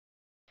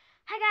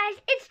Hi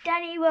guys, it's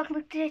Danny.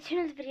 Welcome to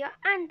another video,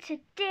 and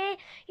today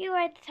you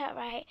read the top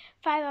right,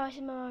 5 hours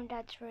in my mum and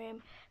dad's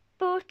room,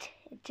 but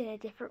it's in a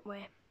different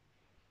way.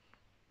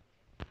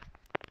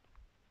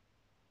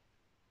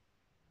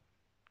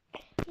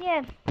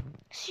 Yeah,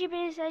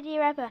 stupidest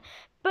idea ever,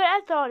 but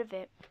I thought of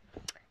it,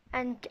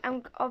 and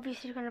I'm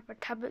obviously gonna have a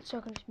tablet so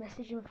I can just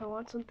message him if I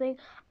want something.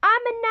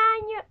 I'm a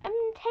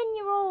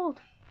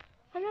 10-year-old.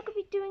 I'm not gonna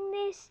be doing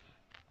this.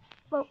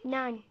 Well,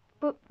 9,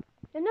 but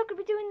I'm not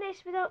gonna be doing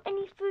this without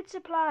any food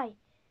supply.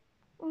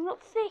 I'm not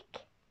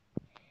thick.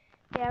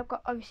 Yeah, I've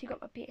obviously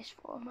got my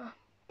PS4, my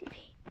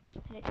TV,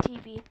 and a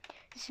TV.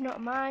 It's not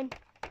mine.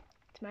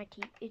 It's my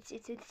TV. It's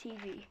a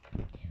TV.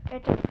 I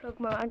had to plug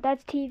my mum and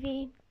dad's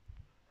TV.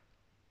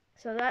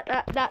 So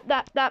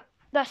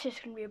that's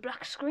just gonna be a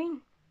black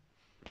screen.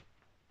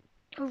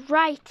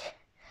 Right,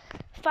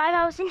 5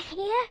 hours in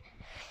here.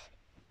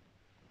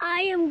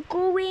 I am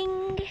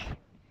going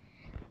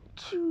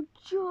to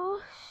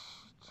just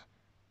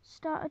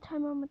start a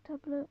timer on my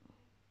tablet.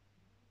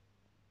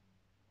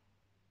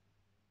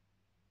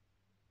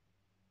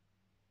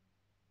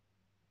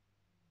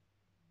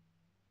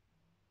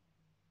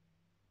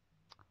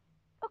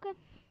 Okay,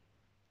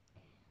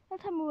 that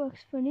timer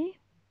works funny.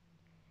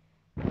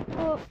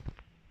 But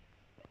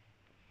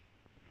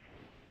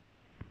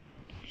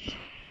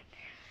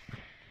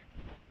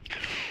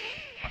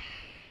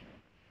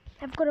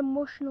I've got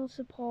emotional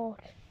support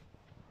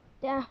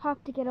that I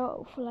have to get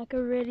out for like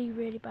a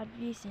really bad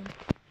reason.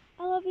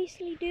 I'll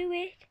obviously do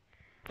it.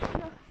 I'm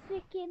not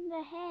sick in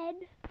the head.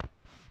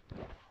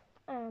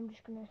 And I'm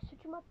just gonna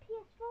switch on my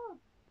PS4.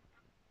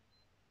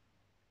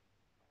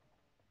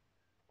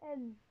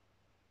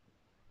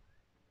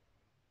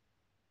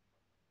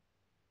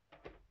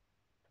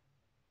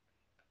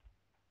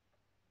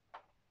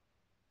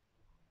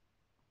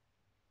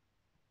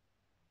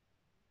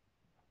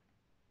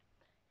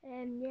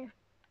 Yeah.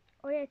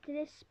 Oh yeah,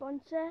 today's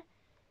sponsor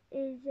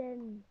is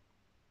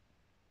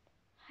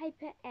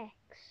HyperX.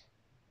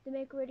 They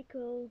make really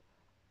cool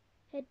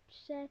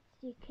headsets.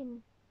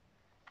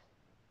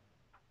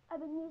 I've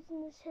been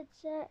using this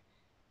headset.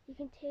 You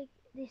can take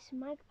this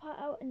mic part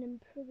out and then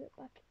plug it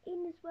back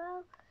in as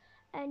well.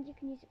 And you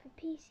can use it for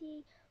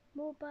PC,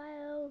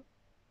 mobile,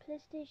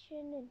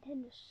 PlayStation,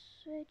 Nintendo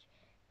Switch,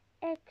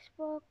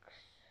 Xbox,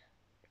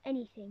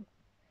 anything.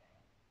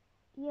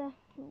 Yeah,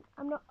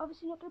 I'm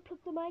obviously not gonna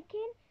plug the mic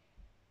in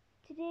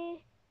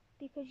today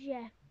because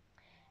yeah.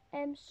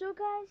 So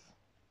guys,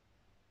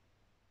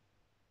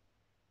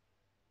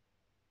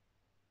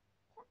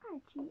 is that kind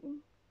of cheating?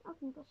 I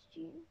think that's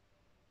cheating.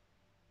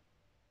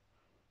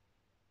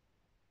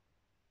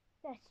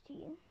 That's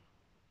cheating.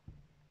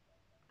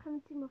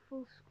 Can't see my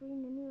full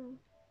screen anyway.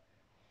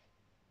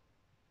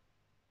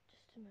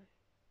 Just a minute.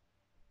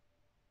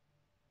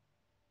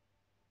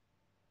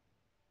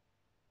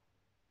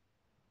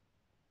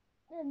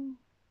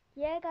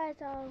 Yeah guys,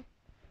 I'll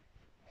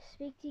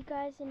speak to you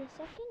guys in a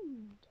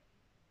second.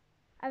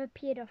 I've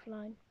appeared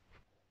offline.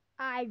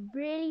 I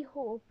really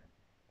hope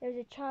there's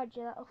a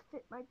charger that'll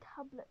fit my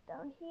tablet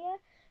down here,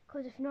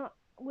 because if not,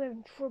 we're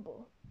in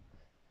trouble.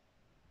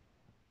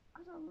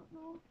 Because I don't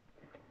know.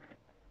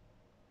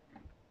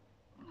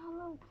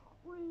 Hello,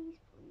 please.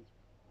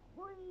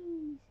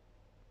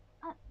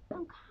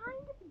 I'm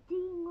kind of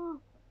D'ing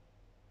up.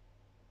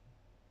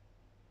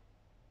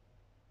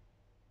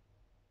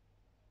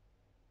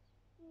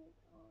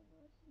 Oh no,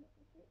 this is not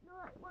gonna fit. No,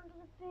 that one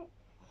doesn't fit.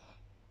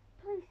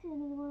 Please say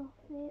another one will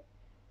fit.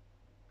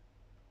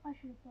 I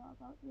should have thought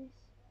about this.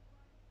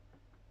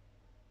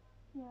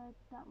 Yeah,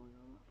 that one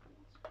will not fit.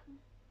 That's okay.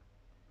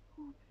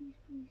 Oh,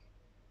 please.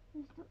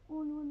 This is the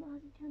only one that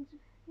has a chance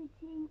of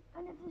fitting.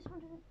 And if this one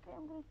doesn't fit,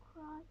 I'm gonna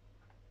cry.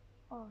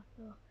 Oh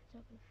no, it's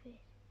not gonna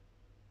fit.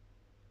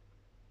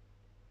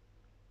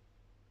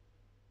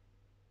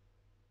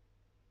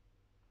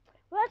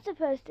 Well, that's the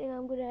first thing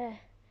I'm gonna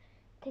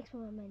text my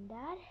mum and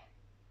dad.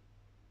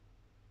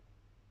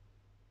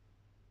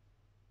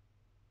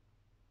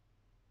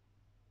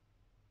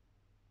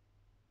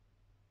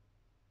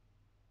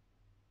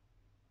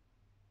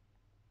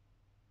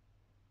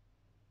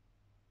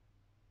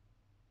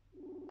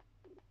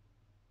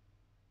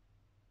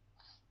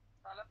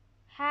 Hello?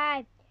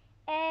 Hi.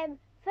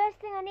 First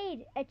thing I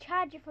need a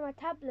charger for my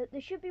tablet.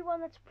 There should be one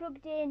that's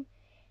plugged in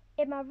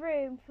my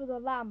room for the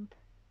lamp.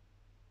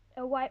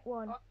 A white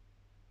one. Oh,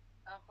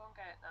 I'll go and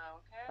get it now,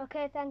 okay?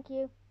 Okay, thank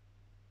you.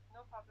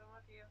 No problem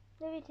with you.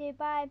 Love you too.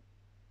 Bye.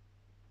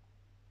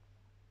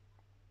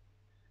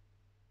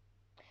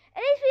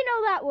 At least we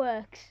know that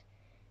works.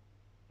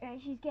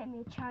 Right, she's getting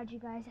me a charger,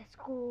 guys. Let's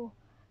go.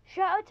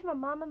 Shout out to my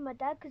mom and my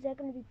dad because they're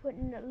going to be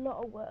putting in a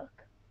lot of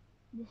work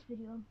in this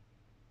video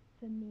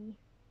for me.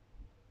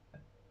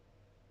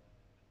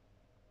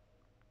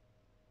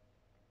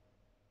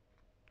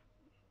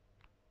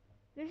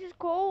 This is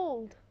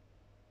cold.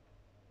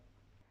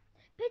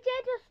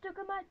 Potato stuck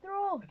in my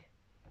throat.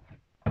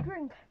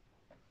 Drink.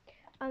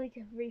 I need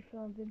to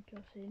refill on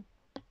Vimto soon.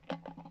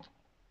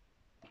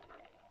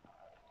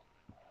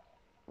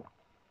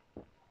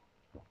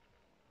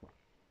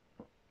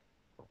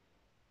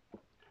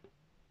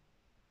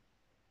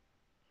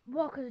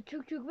 What, because the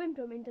Chug Chug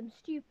Rimto means I'm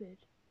stupid?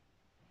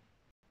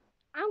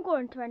 I'm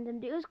going to random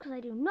duos because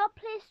I do not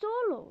play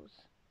solos.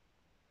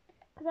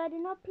 Because I do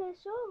not play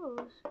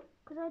solos.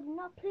 Because I do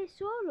not play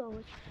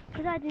solos.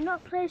 Because I do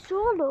not play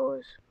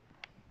solos.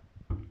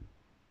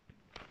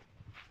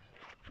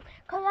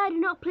 Because I do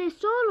not play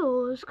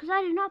solos. Because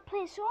I do not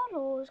play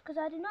solos. Because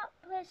I do not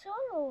play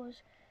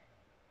solos.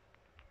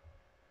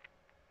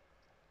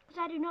 Because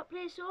I do not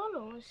play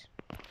solos.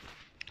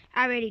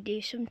 I really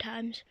do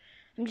sometimes.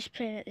 I'm just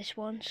playing it this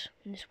once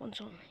and this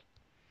once only.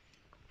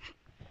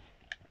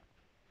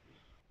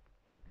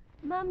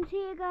 Mum's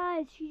here,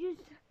 guys. She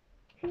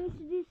needs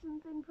to do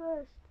something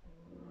first.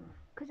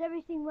 Because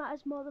everything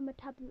matters more than my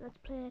tablet. Let's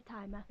play a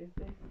timer. Is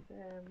this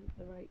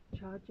the right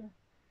charger?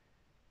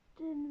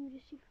 Let me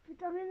just see.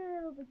 I'm in a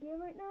little bit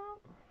game right now.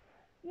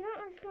 You know,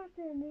 I'm just going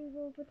to have to move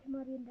over to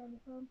Maddie and Danny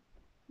phone.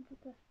 And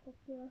put this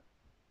popular.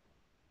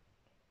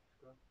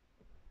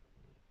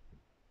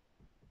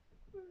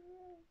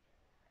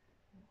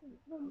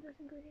 Mum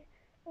doesn't go there.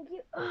 Thank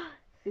you.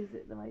 Is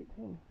it the right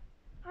thing?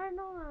 I don't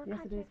know. Yes,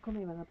 it is. Come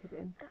here when I put it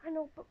in. I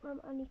know, but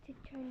Mum, I need to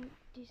try and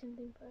do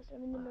something first.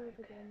 I'm in the middle of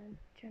the game and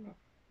trying to.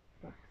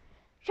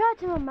 Shout out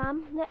to my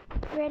mum.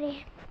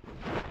 Ready?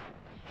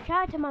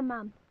 Shout out to my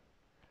mum.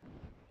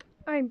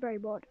 I'm very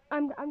bored.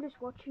 I'm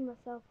just watching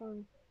myself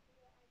on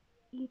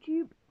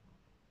YouTube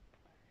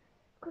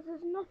because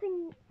there's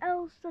nothing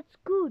else that's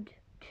good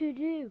to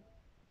do.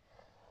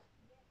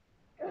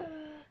 I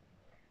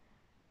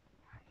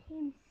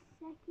came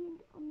second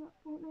on that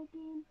Fortnite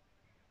game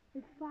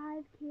with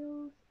 5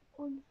 kills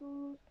on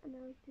solos, and I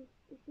was just,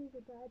 as soon as I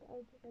died, I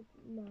was just like,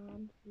 nah,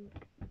 I'm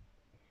sick.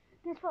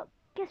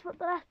 Guess what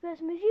the last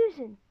person was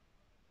using?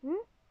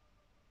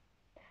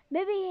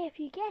 Maybe if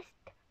you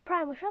guessed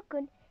Primal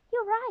Shotgun,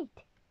 you're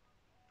right.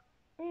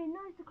 And it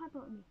knows the crap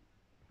out of me.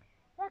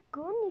 That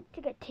gun needs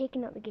to get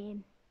taken out of the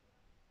game.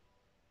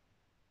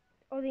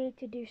 Or they need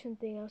to do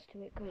something else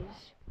to it,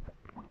 because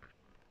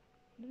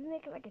maybe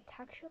make it like a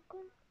tac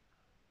shotgun?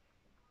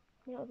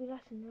 Yeah, it'll be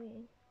less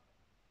annoying.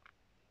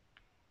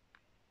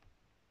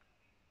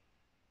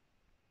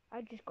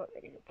 I just got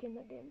ready to kill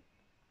that game.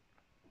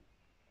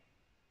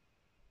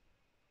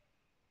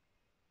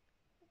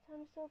 What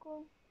time is still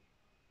going?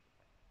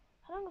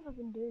 How long have I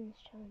been doing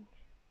this challenge?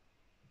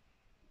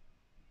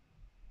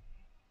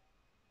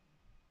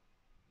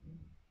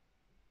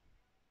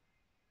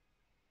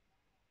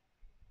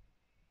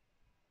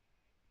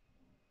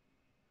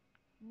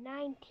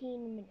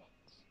 "19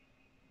 minutes.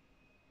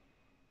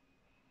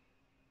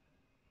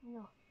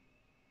 No.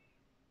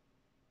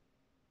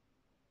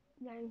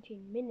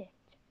 19 minutes.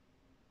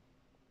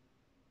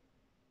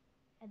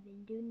 I've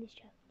been doing this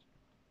challenge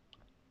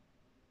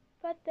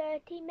for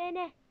 30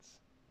 minutes.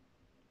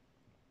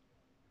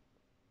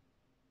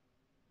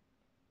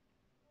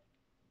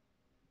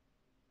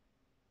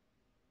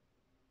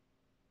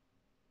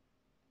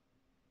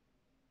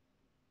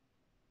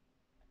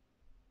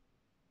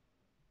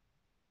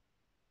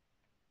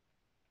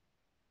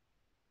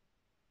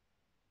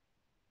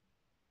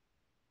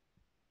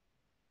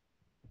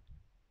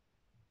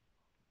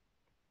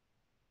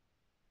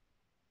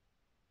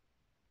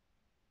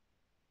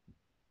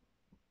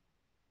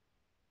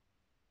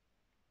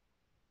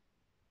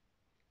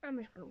 I'm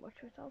just gonna watch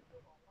myself.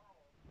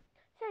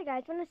 Sorry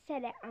guys, when I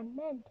said it, I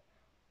meant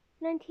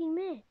 19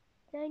 minutes.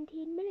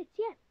 19 minutes,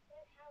 yeah.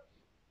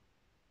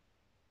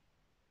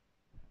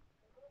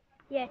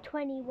 Yeah,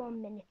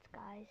 21 minutes,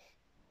 guys.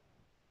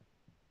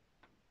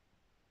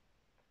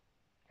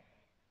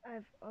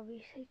 I've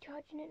obviously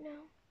charging it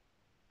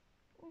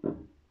now.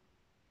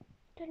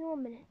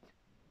 21 minutes.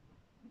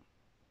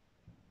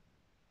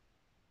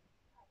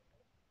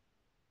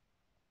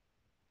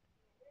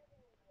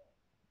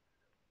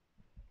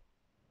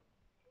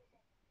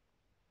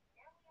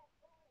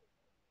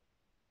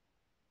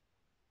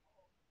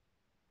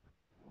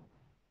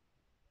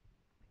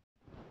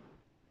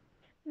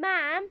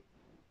 Ma'am,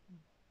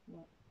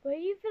 What? will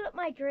you fill up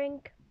my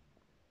drink?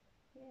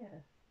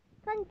 Yeah,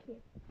 Thank you.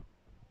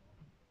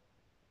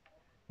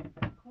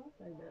 of course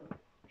I will.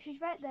 She's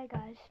right there,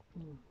 guys.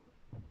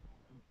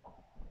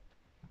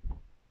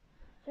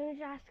 So I'm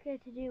just ask her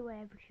to do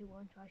whatever she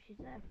wants while she's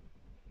there.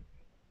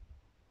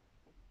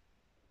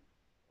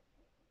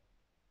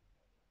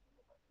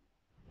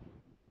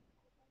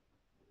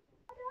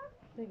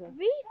 There you go.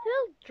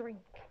 Refill drink.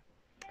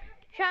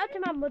 Shout out to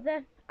my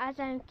mother, as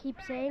I keep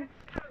saying.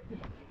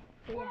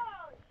 But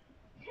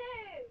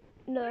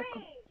yeah.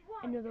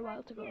 Another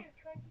while to go.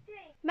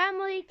 Mum,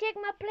 will you take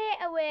my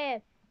plate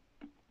away?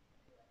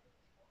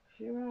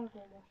 Sure, I'll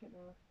go wash it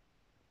now.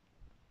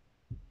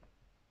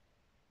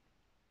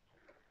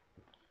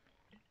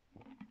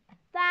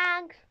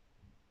 Thanks.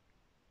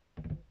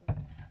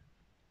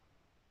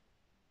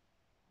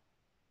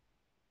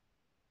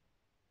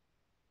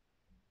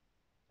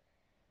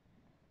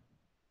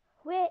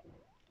 Wait,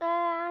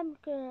 I'm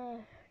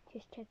gonna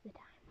just check the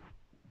time.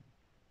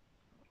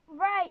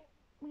 Right,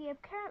 we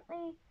have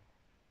currently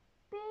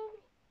been.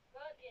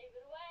 Bert gave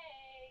it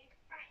away.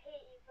 I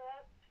hate you,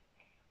 Bert.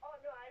 Oh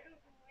no, I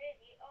lose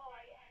already. Oh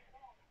yeah.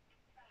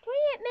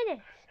 28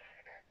 minutes.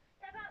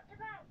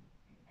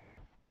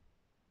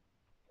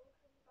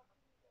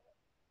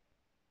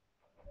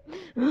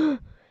 I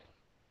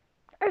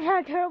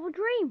had a terrible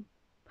dream.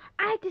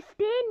 I had to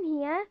stand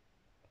here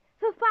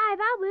for 5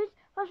 hours.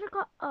 I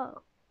forgot.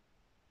 Oh,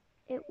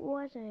 it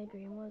wasn't a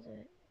dream, was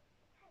it?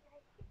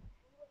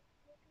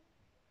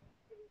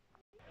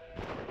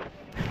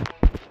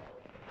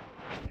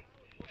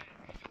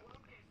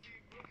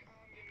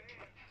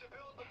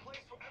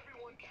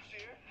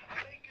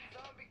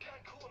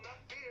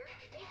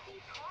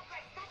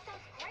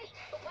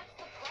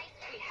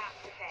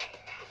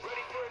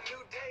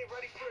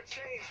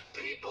 Change.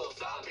 People,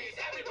 zombies,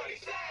 everybody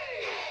say,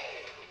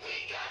 hey,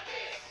 we got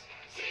this.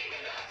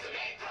 Teaming up to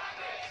make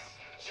progress.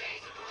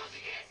 Change the rules,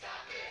 you can't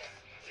stop this.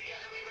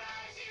 Together we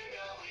rise, you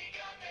know we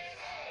got this.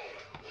 Hey,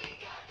 we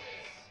got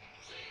this.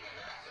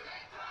 Teaming up to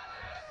make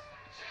progress.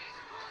 Change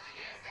the rules, you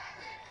can't stop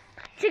this.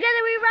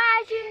 Together we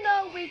rise, you know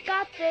we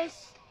got this.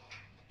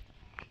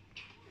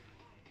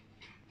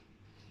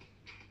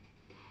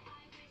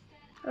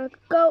 Let's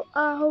go.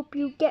 I hope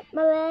you get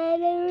my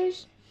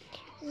letters.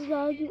 This is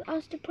all you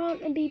asked to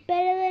prompt and be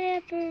better than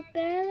ever,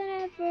 better than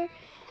ever.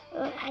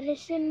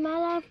 Addison, my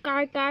life,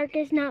 Garg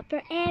is not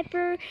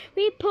forever.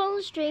 We pull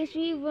the strings,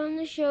 we run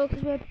the show,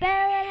 cause we're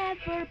better than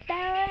ever,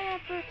 better than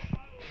ever.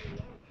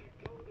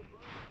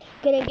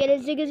 Gonna get a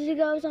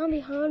zigga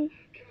zombie hun.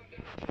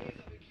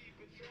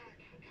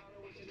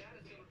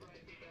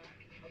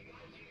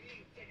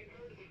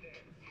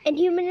 And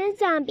human and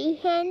zombie,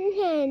 hand in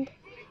hand.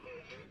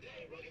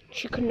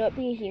 She could not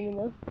be a human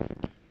though.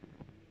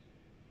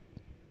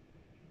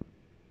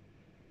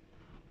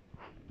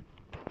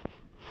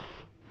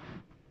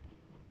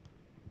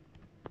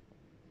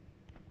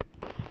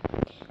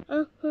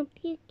 I hope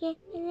you get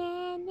the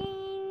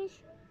letters.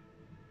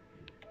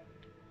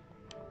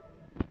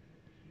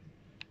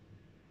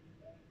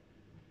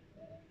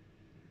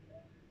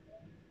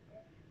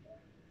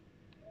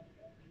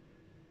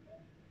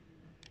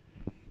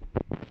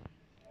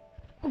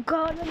 Oh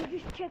God, let me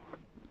just check.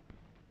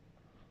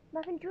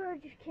 My controller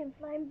just came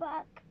flying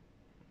back.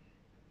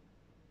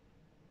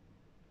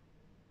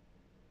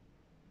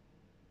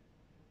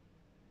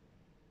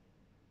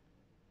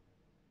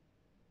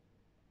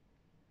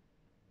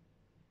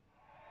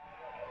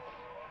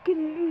 Get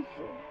loose.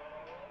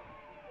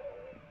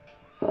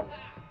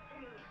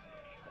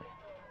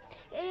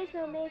 It is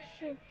no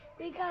nation.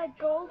 We got a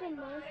golden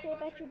monster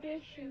by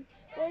tradition.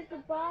 There's the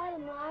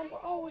bottom line, we're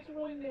always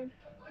winning.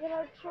 We got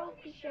our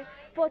trophy share,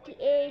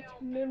 48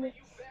 minutes.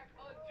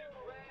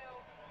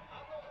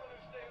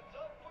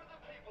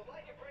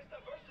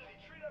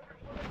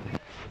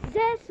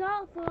 That's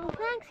awful.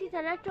 Thanks, he's an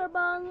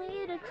electro-ball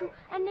leader, true.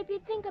 And if you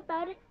think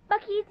about it,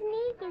 Bucky's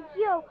neither.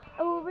 Yo,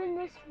 I will win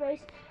this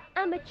race.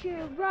 I'm a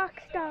true rock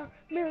star.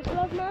 Mirrors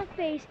love my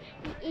face.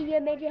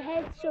 You made your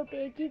head so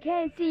big you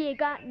can't see. You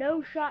got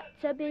no shot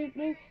to beat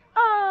me.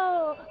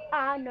 Oh,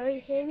 I know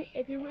you hate me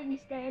if you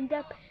wouldn't stand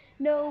up.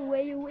 No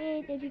way you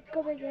win if you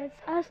go against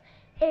us.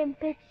 In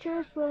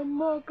pictures for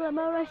more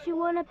glamorous. You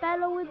wanna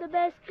battle with the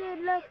best?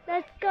 Good luck.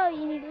 Let's go.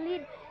 You need a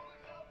lead.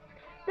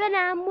 Then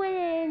I'm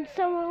winning,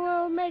 someone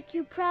will make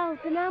you proud.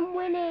 Then I'm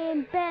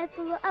winning, bad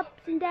for the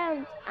ups and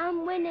downs.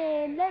 I'm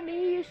winning, let me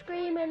hear you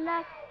scream and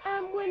laugh.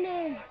 I'm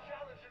winning.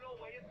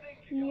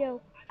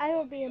 Yo, I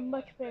will be a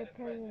much better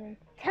president.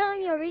 Tell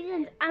me your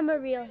reasons, I'm a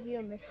real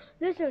human.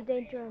 There's no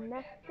danger in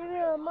that. The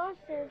real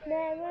monsters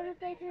now, run the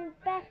things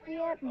back, we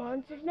have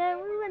monsters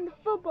now. We win the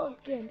football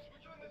games.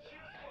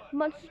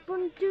 Monsters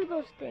wouldn't do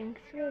those things.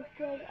 If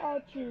I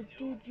choose,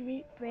 did you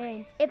eat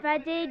friends? If I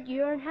did,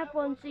 you don't have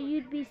one, so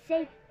you'd be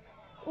safe.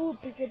 Ooh,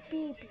 be the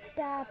bee,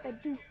 ba ba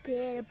doo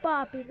the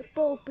bobby, the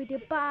bobby, the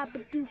baba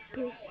doo.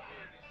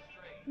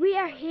 We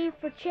are here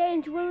for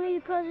change. We'll be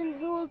the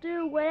president who will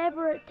do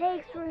whatever it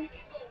takes for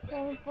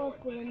folk.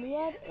 But in the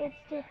end, it's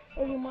still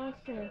every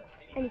monster,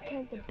 and you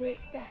can't debate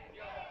that.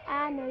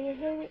 I know you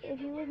hate it if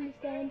you wouldn't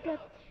stand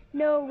up.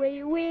 No way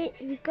you win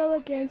if you go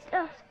against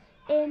us.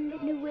 And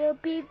you will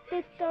be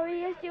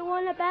victorious. You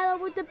want to battle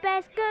with the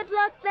best. Good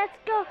luck. Let's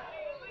go.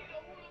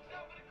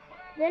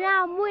 Then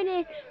I'm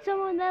winning,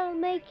 someone that'll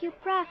make you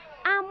proud.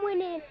 I'm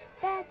winning,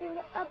 back through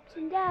the ups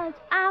and downs.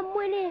 I'm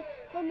winning,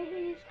 let me hear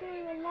you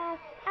scream and laugh.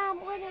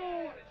 I'm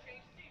winning.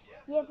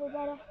 Yeah, but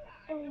better.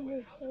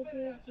 And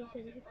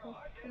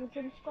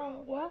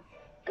what?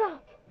 Go,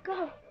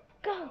 go,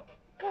 go,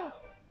 go,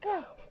 go,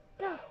 go,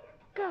 go,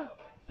 go.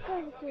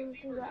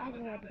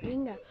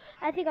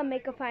 I think I'll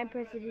make a fine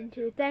president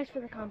too. Thanks for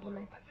the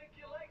compliment.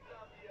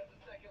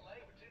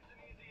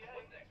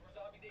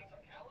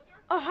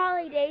 Oh,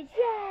 holidays,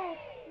 yeah!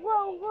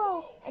 Whoa,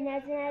 whoa! And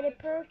as an added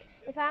perk,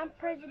 if I'm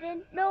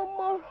president, no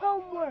more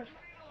homework.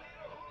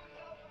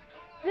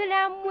 Then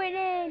I'm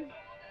winning.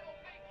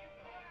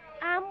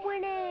 I'm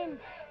winning.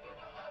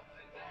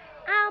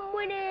 I'm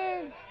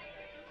winning.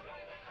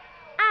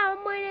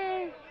 I'm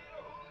winning.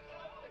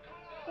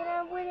 Then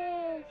I'm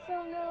winning.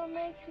 So no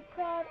makes you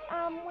proud.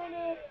 I'm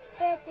winning.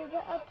 Back through the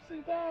ups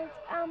and downs.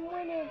 I'm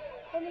winning.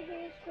 Let me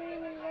hear you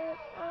screaming loud.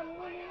 I'm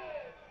winning.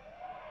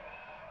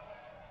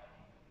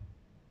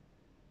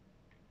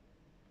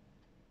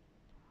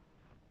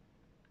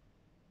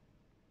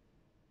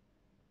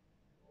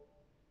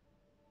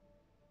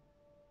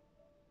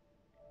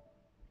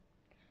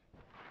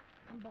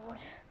 bored.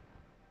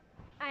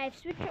 I have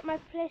switched up my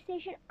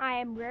PlayStation. I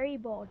am very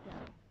bored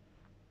now.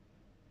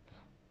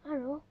 I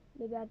don't know.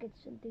 Maybe I'll get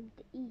something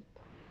to eat.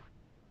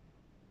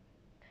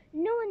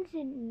 No one's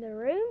in the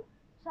room,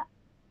 so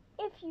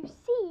if you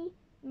see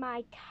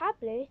my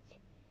tablet,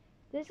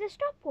 there's a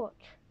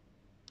stopwatch.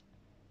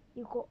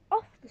 You go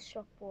off the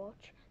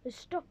stopwatch is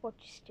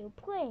still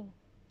playing.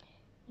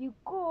 You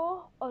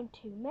go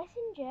onto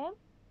Messenger,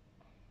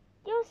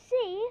 you'll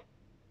see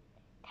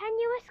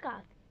Tanya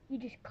Westgarth. You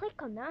just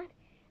click on that,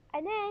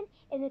 and then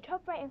in the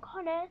top right hand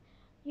corner,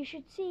 you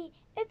should see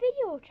a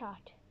video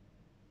chat,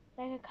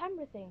 like a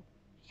camera thing.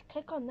 Just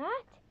click on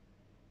that,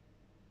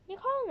 you're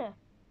calling her.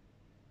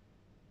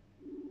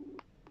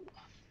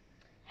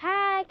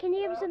 Hi, can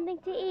you give me something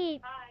to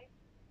eat? Hi.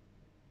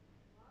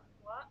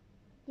 What?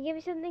 Can you give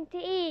me something to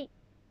eat?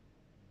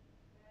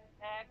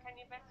 Can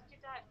you message your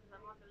dad because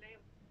I'm on the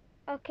loop?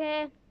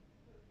 Okay,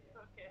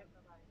 Okay,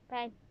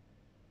 bye-bye. bye.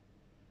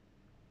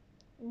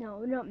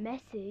 No, not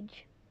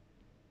message.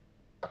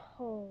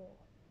 Call.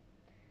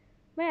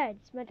 Where?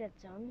 It's my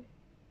dad's on.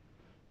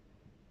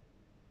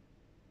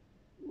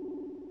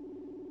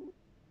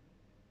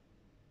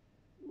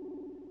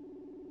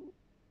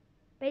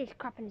 But he's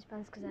crapping his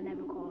pants because I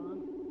never call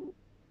him.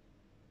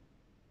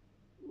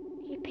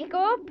 Can you pick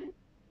up?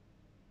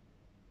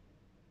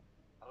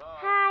 Hello?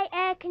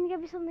 Hi, can you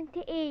give me something to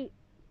eat?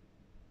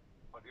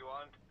 What do you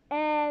want?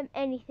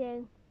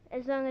 Anything.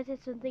 As long as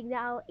it's something that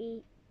I'll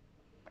eat.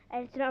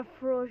 And it's not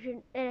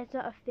frozen, and it's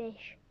not a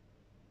fish.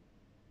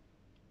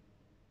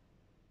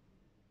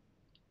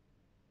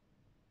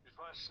 Just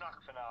want a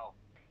snack for now.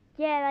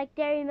 Yeah, like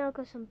dairy milk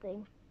or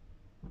something.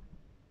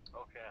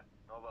 Okay,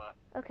 no bother.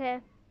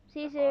 Okay,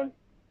 see you Bye. soon.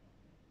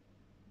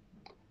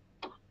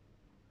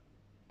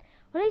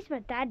 Well, at least my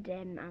dad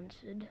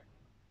answered.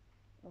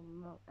 Well,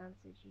 not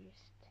answered,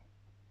 just...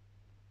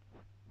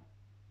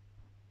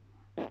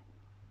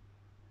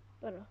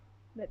 Oh no,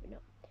 maybe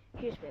not.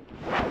 Just maybe.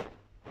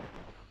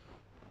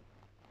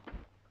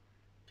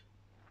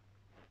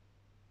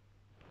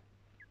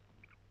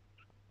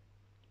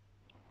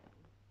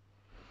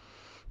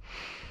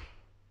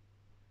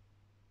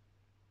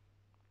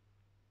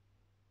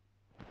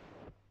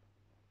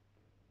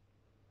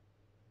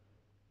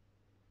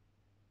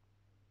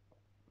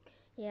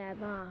 Yeah,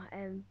 my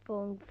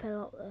phone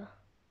fell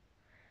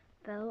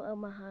out of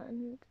my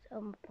hand,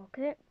 out my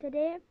pocket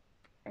today,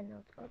 and now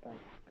it's got back.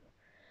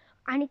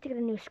 I need to get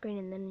a new screen,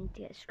 and then I need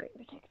to get a screen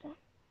protector.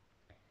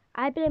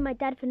 I blame my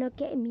dad for not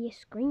getting me a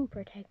screen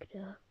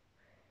protector.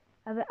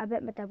 I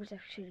bet my dad was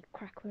actually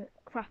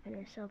crapping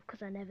himself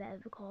because I never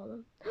ever call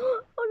him.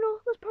 Oh no,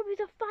 there's probably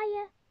a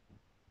fire.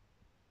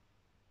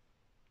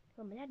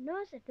 Well, my dad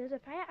knows if there's a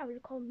fire, I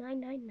would call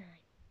 999.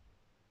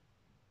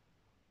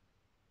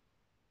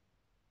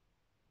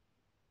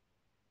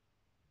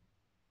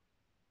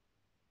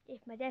 If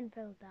my den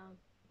fell down,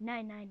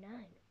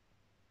 999.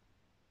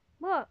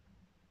 What?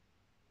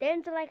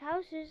 Dens are like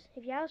houses.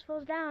 If your house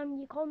falls down,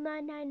 you call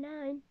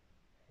 999.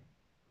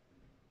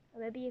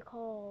 Or maybe you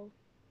call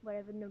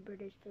whatever number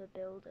it is for the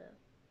builder.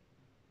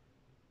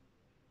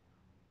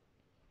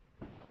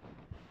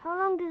 How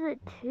long does it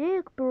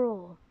take,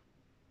 bro?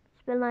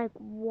 It's been like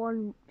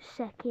 1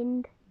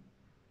 second.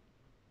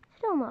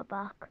 Still not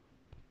back.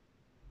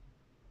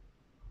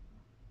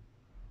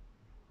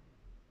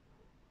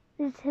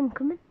 Is him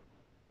coming?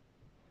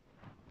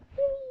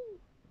 Whee!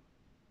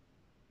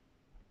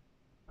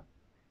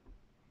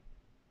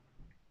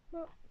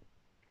 No.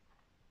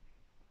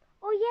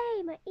 Oh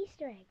yay, my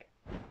Easter egg.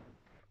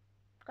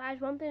 Guys,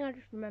 one thing I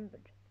just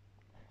remembered.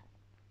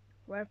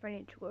 What if I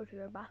need to go to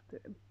the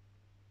bathroom?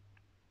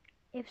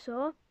 If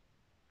so,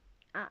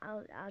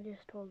 I'll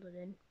just hold it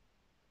in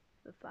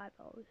for 5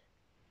 hours.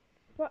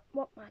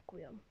 What mic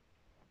we on?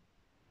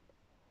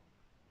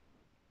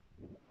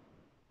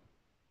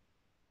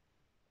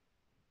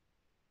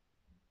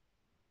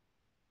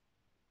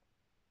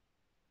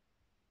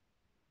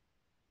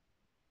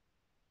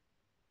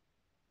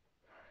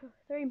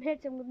 Three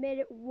minutes and we've made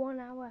it 1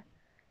 hour.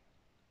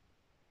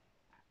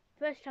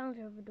 First challenge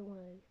I've ever done one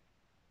of these.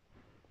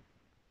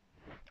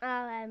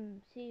 I'll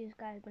see you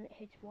guys when it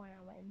hits 1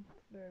 hour and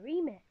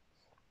 3 minutes.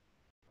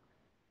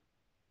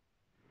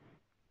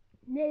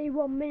 Nearly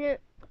 1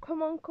 minute.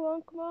 Come on. 1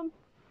 minute,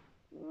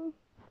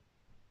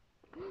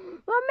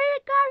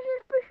 guys.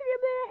 It's pushing a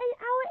minute, an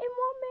hour in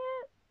 1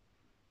 minute.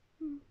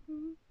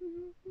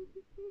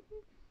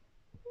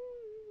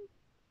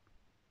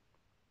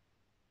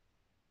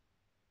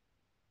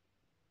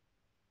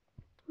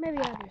 Maybe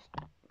I'll just.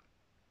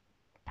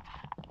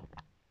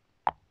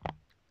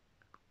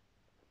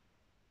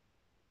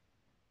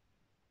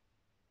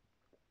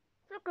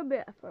 Look a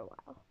bit for a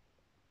while.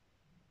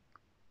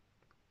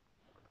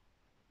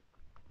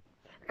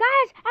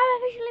 Guys, I've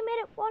officially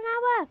made it 1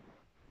 hour.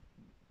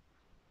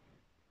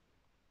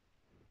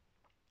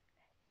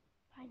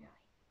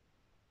 Finally.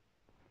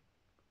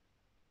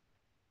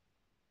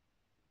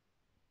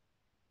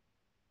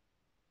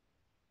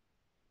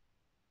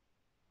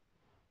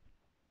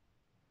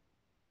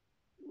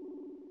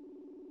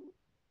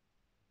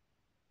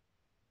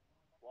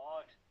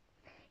 What?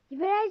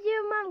 But as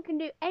your mum can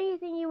do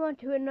anything you want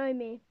to annoy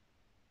me.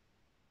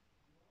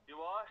 You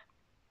what?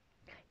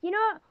 You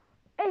know,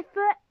 if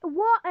for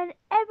what and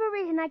every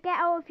reason I get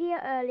out of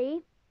here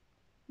early,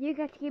 you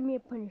get to give me a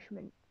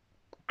punishment.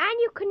 And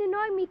you can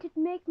annoy me to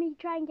make me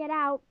try and get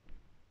out.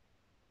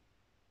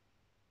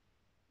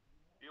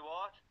 You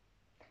what?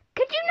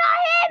 Could you not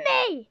hear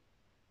me?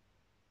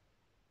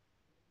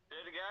 Say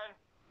it again.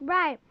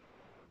 Right.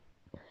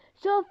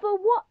 So for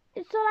what?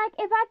 So like,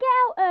 if I get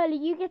out early,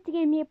 you get to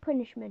give me a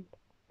punishment.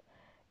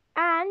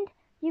 And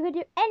you can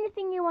do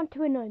anything you want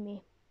to annoy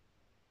me.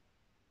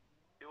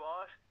 You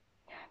what?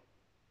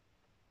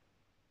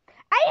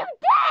 Are you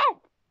deaf?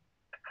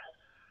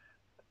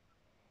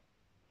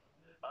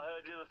 I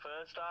heard you the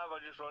first time. I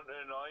just wanted to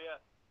annoy you.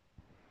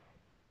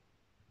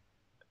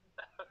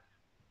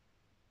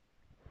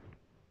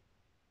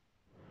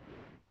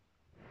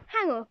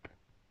 Hang up.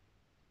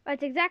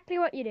 That's exactly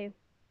what you do.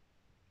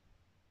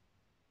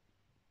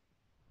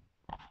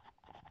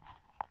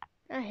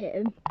 I hit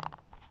him.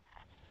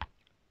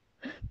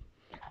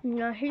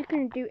 No, he's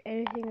gonna do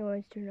anything he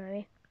wants to annoy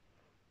me.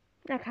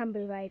 I can't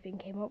believe I even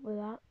came up with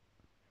that.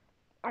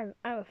 I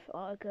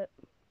thought like it.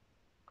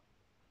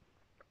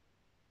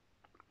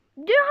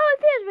 Do you know how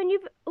it feels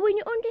when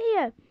you're under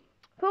here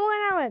for 1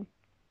 hour?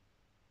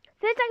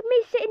 Feels like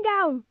me sitting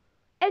down,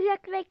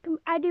 exactly like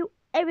I do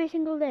every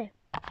single day.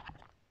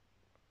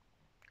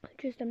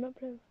 Just I'm not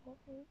playing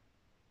Fortnite.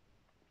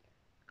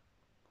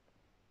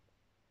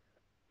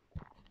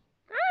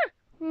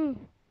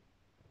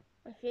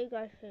 I see you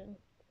guys soon.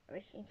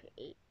 Everything to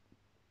eat.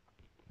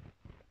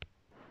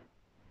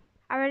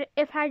 Alright,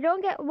 if I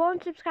don't get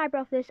 1 subscriber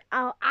off this,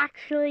 I'll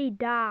actually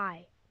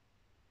die.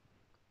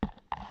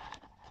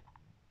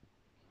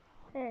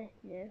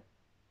 Yeah.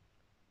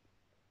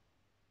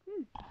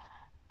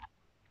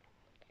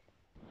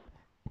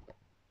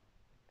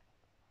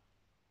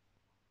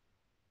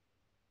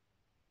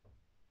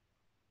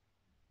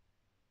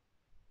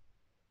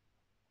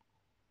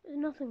 There's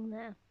nothing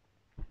there.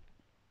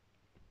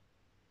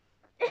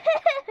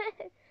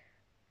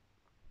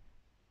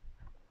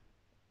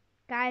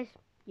 Guys,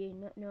 you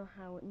not know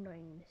how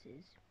annoying this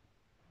is.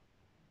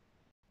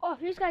 Oh,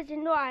 if you guys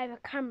didn't know, I have a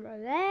camera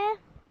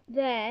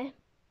there,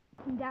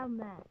 and down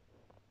there.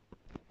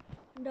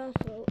 And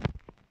also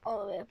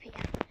all the way up here.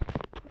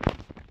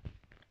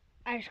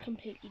 I just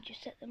completely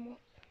set them up.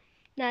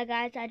 Now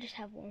guys, I just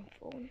have 1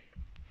 phone.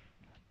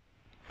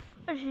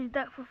 I just use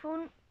that for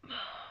fun.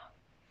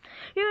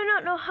 You do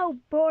not know how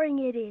boring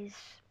it is.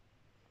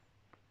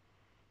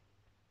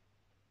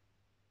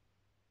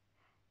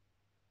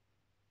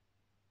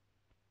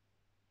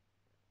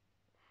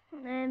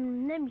 Let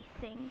me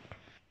think.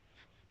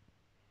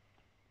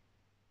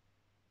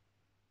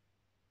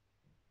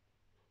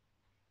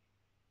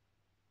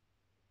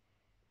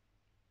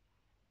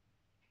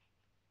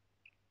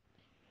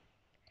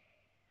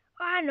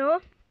 I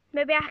know.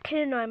 Maybe I can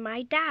annoy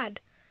my dad.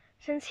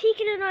 Since he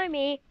can annoy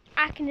me,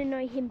 I can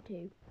annoy him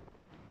too.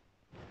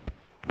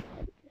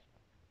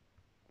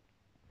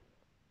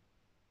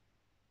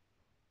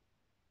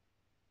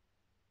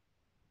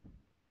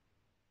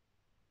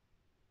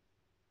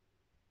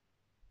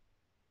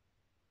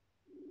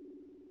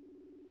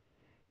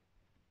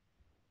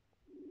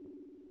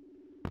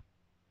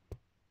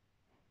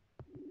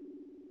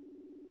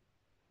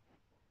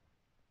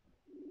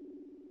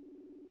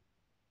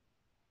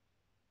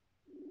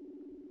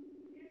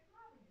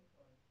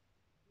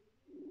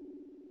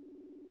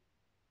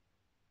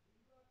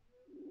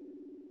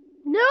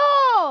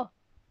 No!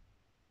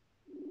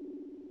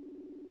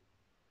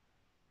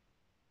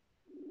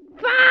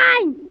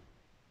 Fine!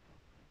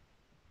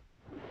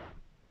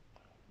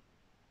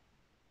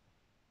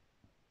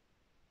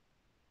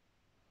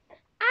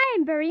 I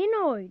am very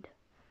annoyed.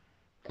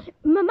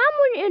 My mum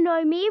wouldn't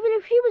annoy me even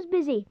if she was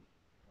busy.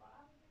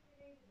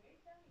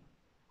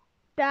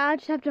 But I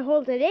just have to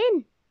hold it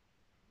in.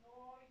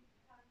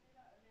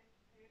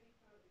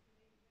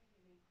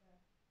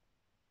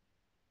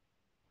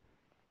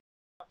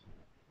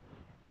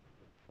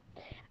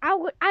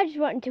 I just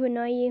wanted to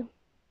annoy you.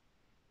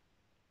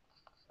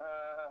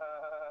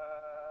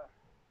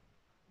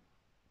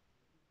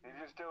 You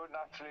just do it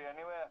naturally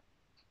anyway.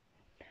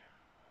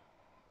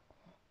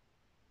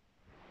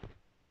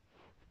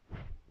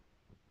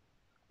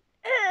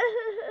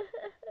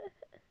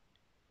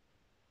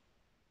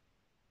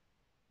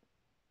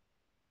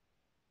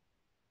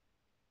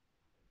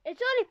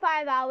 It's only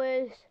 5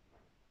 hours.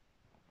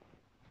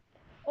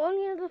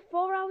 Only another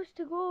 4 hours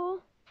to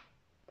go.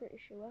 Pretty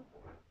sure.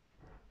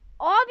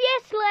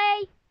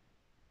 Obviously.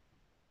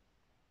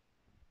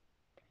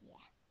 Yeah.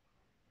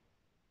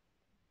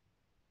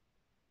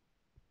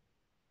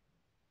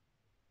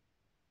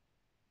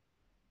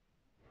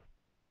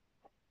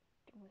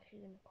 I'm actually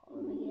gonna call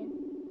him again.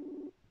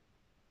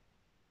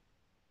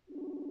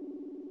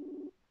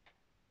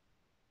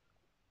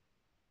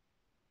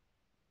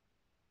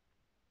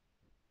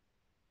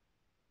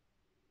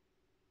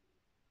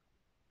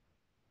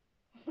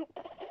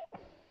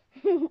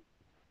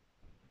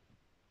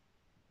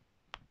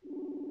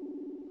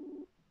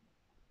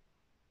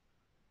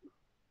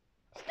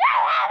 Stop!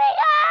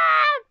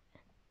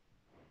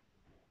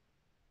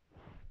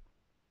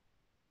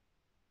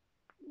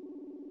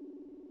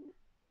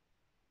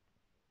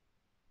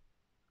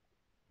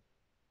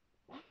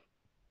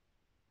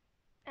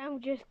 I'm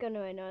just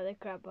gonna annoy the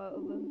crap out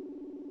of him.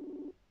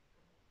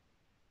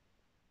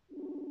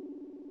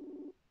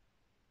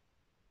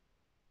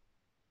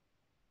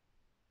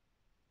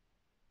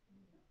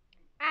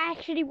 I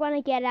actually want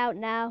to get out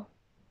now.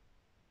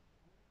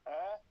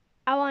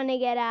 I want to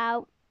get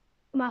out.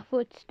 My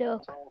foot's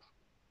stuck.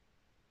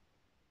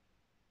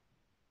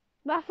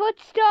 My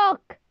foot's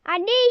stuck. I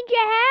need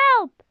your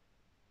help.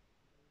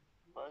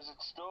 Where's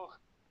it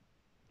stuck?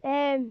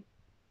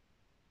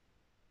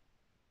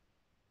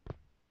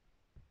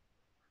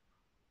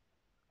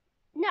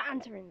 Not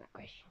answering that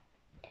question.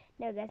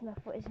 No, guys, my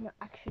foot is not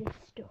actually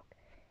stuck.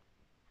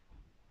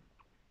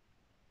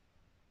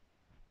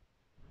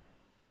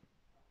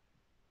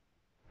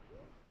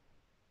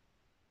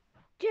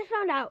 Just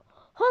found out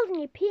holding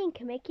your pee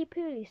can make you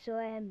poorly, so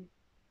I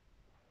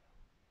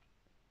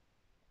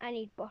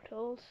need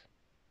bottles.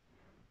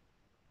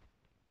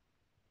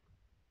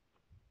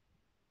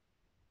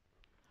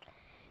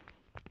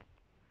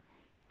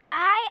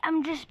 I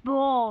am just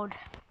bored.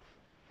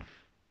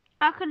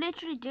 I could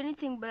literally do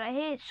anything, but I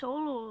hate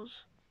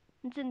solos.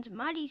 And since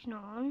Maddie's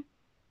not on,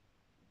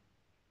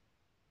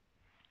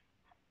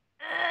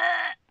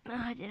 no,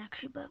 I didn't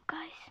actually burp,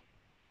 guys.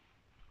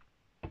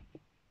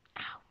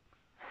 Ow.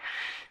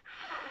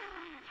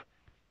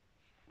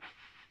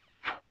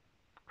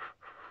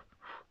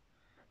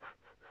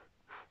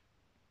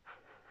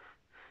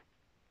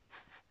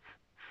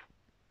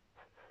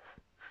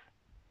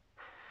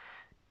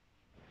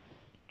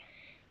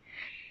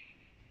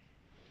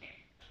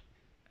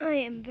 I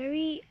am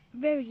very,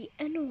 very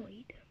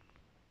annoyed.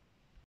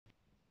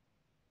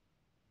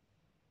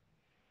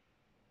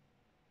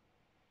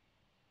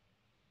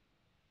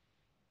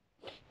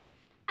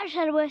 I just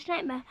had a worst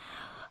nightmare.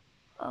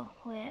 Oh,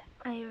 wait,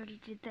 I already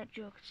did that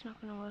joke. It's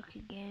not going to work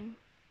again.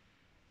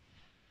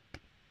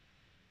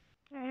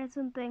 I had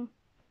something.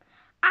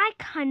 I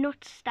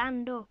cannot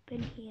stand up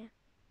in here.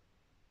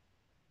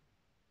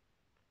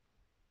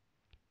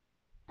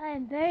 I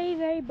am very,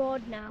 very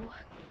bored now.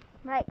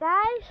 Right,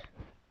 guys?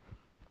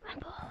 I'm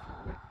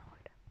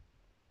bored.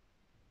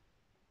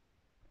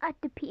 I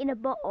had to pee in a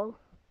bottle.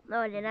 No,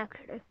 I didn't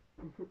actually.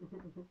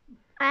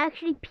 I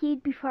actually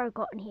peed before I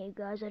got in here,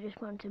 guys. I just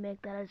wanted to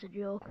make that as a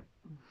joke.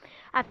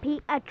 I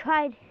peed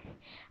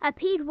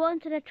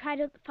once and I tried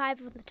it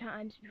 5 other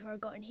times before I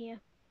got in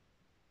here.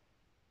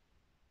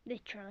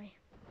 Literally.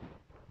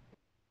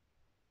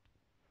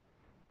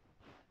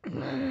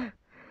 Oh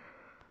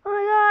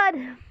my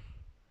god.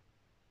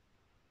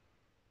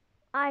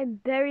 I'm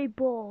very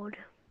bored.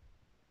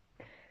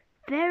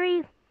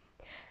 Very,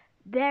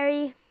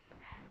 very,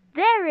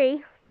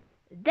 very,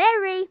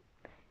 very,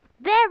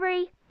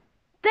 very,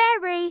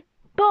 very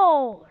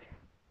bored.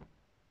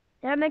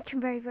 Did I mention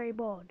very, very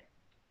bored?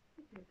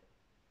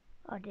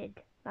 I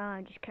did.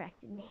 Just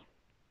corrected me.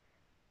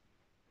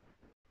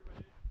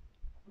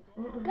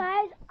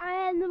 Guys, I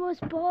am the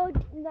most bored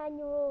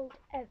 9-year-old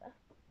ever. Just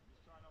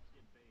try not to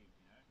get big,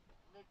 you know?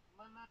 Nick,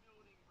 my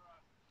building, bro.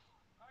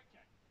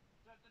 Okay.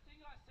 So the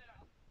thing I said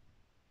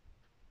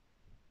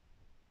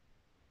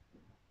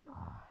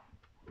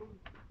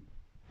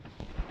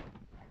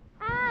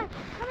Ah,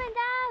 coming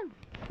down.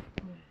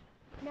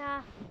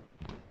 Nah.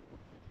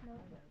 No.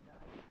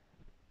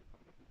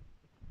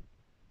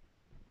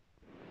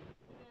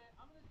 today,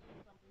 I'm gonna do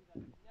something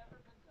that's never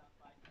been done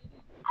by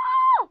any.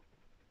 Oh!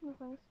 No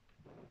thanks.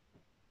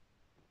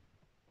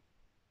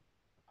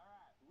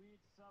 Alright, weird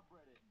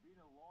subreddit.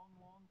 Been a long,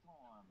 long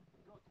time.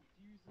 Got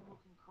confusing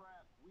looking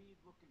crap, weird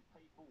looking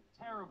people,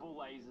 terrible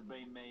laser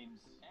beam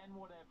memes, and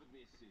whatever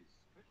this is.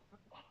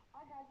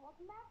 Hi guys,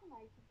 welcome back to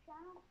my YouTube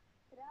channel.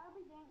 Today I'll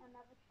be doing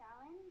another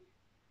challenge,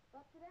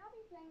 but today I'll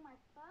be playing my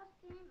first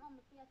game on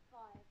the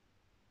PS5.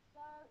 So,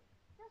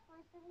 just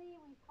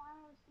recently we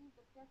finally received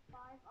the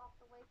PS5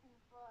 after waiting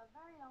for a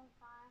very long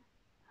time,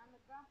 and the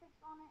graphics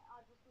on it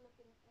are just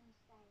looking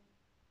insane.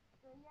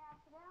 So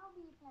yeah, today I'll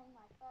be playing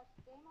my first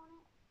game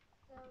on it.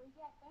 So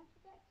yeah, don't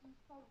forget to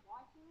use code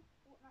YT,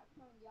 Fortnite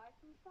Pro and the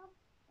item stuff.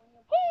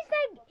 He's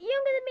like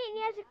younger than me and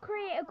he has a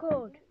creator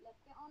code.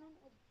 Let's get on in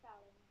with the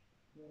challenge.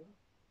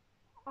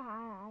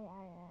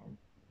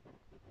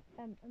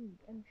 I'm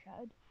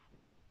shattered.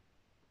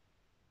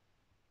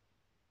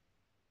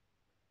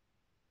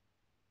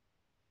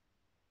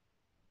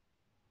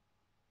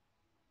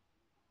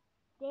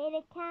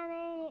 Data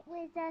cannon, it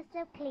was just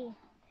so clear.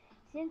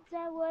 Since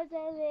I was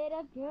a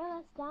little girl,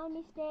 I saw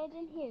me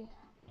standing here.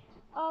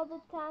 All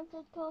the times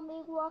they told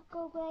me walk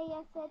away,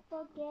 I said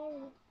forget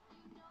it.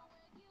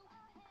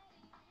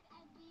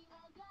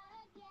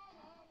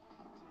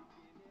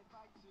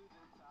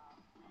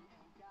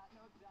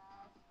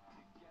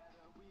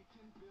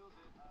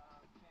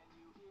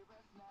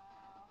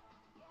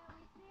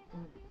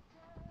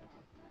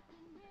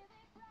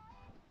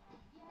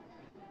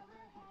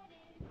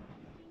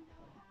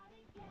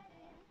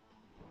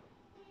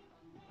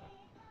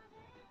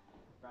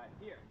 Right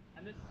here.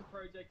 And this is a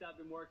project I've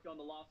been working on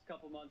the last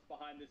couple months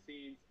behind the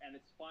scenes, and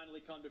it's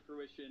finally come to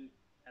fruition,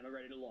 and we're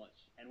ready to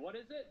launch. And what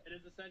is it? It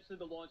is essentially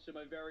the launch of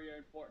my very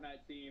own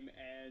Fortnite team,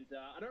 and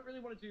I don't really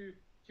want to do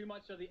too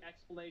much of the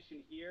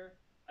explanation here.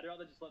 I I'd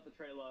rather just let the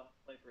trailer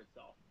play for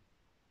itself.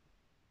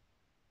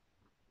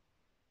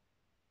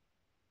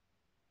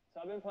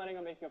 So I've been planning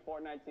on making a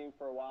Fortnite team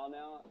for a while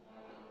now.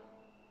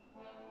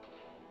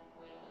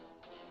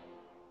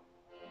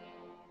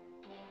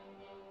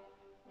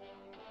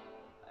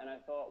 And I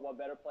thought, what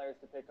better players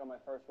to pick on my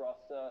first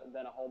roster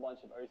than a whole bunch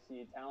of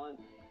OCE talent.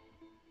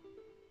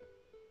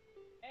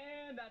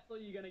 And that's all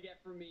you're going to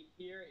get from me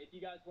here. If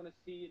you guys want to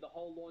see the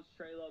whole launch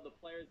trailer, the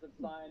players have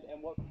signed,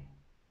 and what...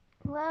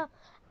 Well,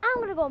 I'm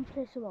going to go and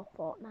play some more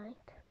Fortnite.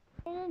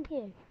 And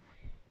here.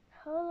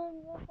 How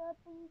long have I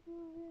been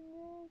doing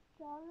this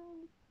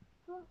challenge?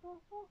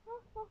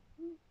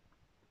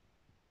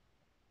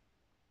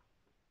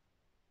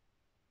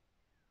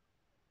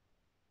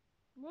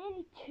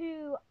 Nearly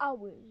 2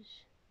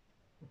 hours.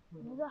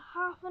 Another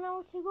half an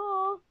hour to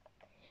go.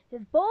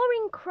 This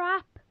boring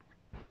crap.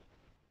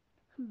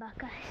 I'm back,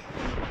 guys.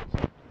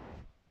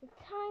 The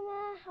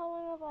timer. How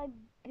long have I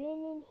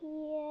been in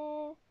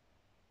here?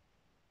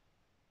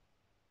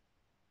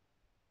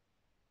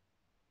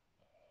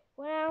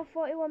 1 hour and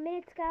 41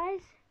 minutes,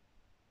 guys.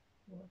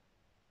 What?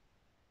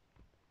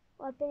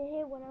 Well, I've been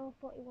here 1 hour and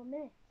 41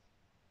 minutes.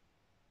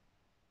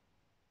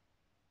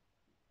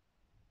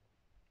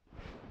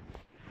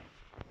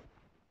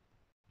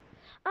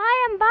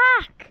 I am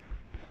back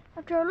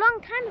after a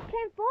long time of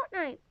playing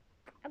Fortnite.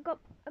 I got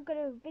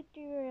a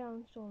victory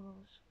on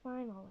solos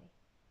finally.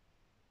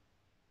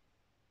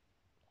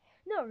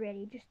 Not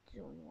really, just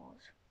zone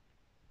wars.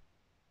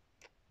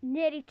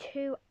 Nearly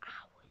 2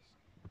 hours.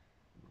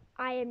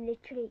 I am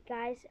literally,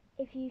 guys.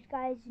 If you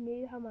guys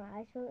knew how my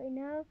eyes felt right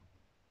now,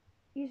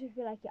 you should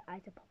feel like your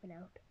eyes are popping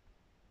out.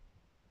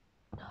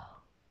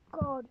 Oh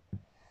God.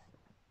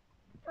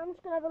 I'm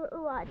just gonna have a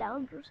little lie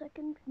down for a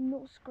second.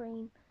 No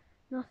screen.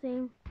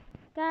 Nothing.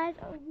 Guys,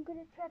 I'm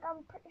gonna check.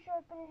 I'm pretty sure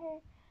I've been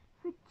here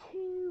for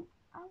 2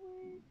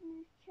 hours. Let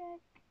me just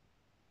check.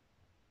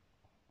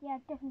 Yeah,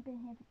 I've definitely been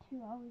here for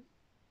 2 hours.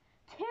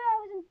 2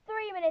 hours and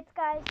 3 minutes,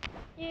 guys.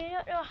 You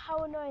don't know how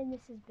annoying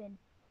this has been.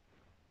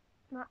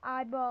 My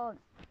eyeballs.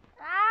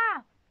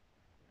 Ah!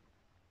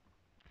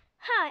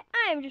 Hi,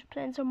 I am just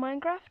playing some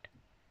Minecraft.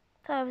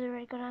 That was a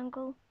really good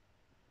angle.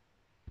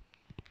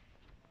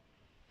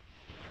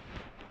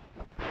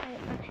 I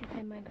actually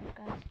play Minecraft,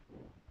 guys.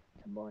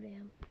 It's a bored I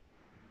am.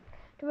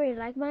 Don't really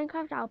like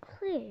Minecraft. I'll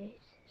play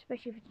it,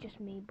 especially if it's just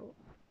me. But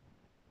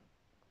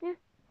yeah,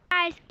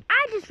 guys,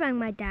 I just rang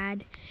my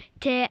dad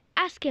to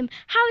ask him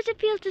how does it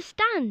feel to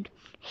stand.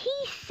 He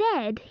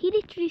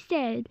literally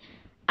said,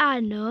 I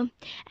don't know.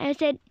 And I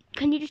said,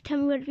 can you just tell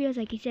me what it feels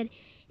like? He said,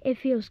 it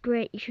feels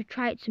great. You should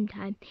try it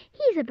sometime.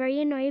 He's a very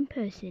annoying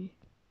person.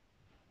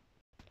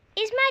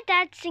 Is my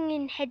dad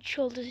singing Head,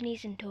 Shoulders,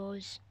 Knees and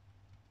Toes?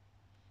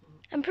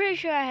 I'm pretty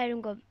sure I heard him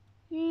go.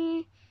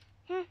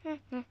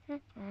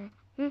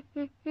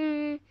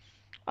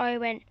 Or he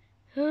went.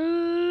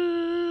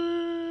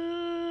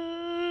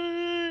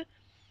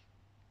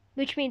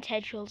 Which means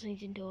head, shoulders,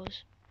 knees and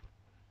toes.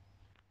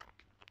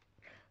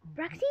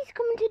 Braxy's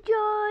coming to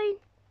join.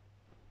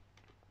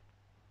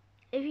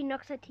 If he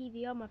knocks that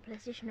TV on my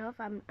PlayStation off,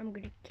 I'm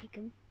gonna kick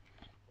him.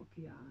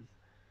 Okay, yes.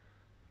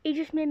 He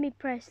just made me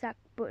press that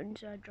button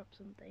so I dropped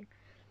something.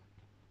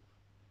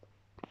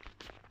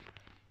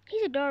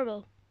 He's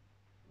adorable.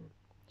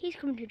 He's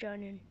coming to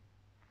join in.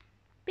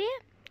 But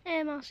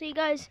yeah, I'll see you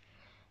guys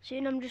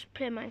soon. I'm just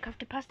playing Minecraft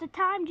to pass the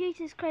time.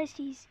 Jesus Christ,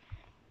 he's...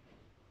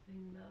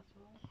 Sing that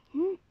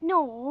song?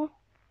 No.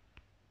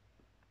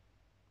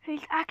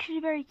 He's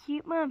actually very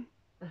cute, man.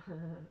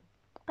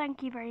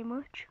 Thank you very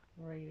much.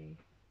 Really?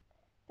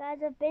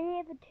 Guys, I've been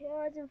here for 2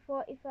 hours and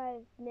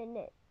 45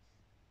 minutes.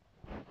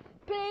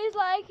 Please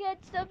like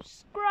and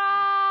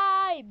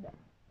subscribe.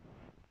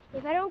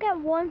 If I don't get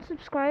 1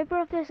 subscriber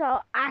off this,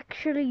 I'll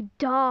actually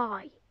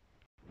die.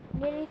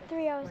 Nearly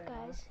 3 hours,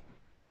 guys.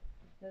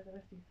 There's a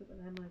listing something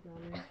there, my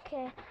darling.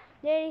 Okay,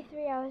 nearly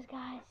 3 hours,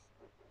 guys.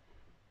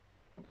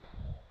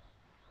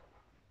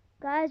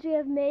 Guys, we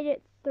have made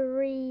it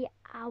 3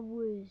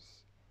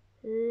 hours.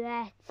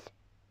 Let's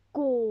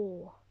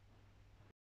go.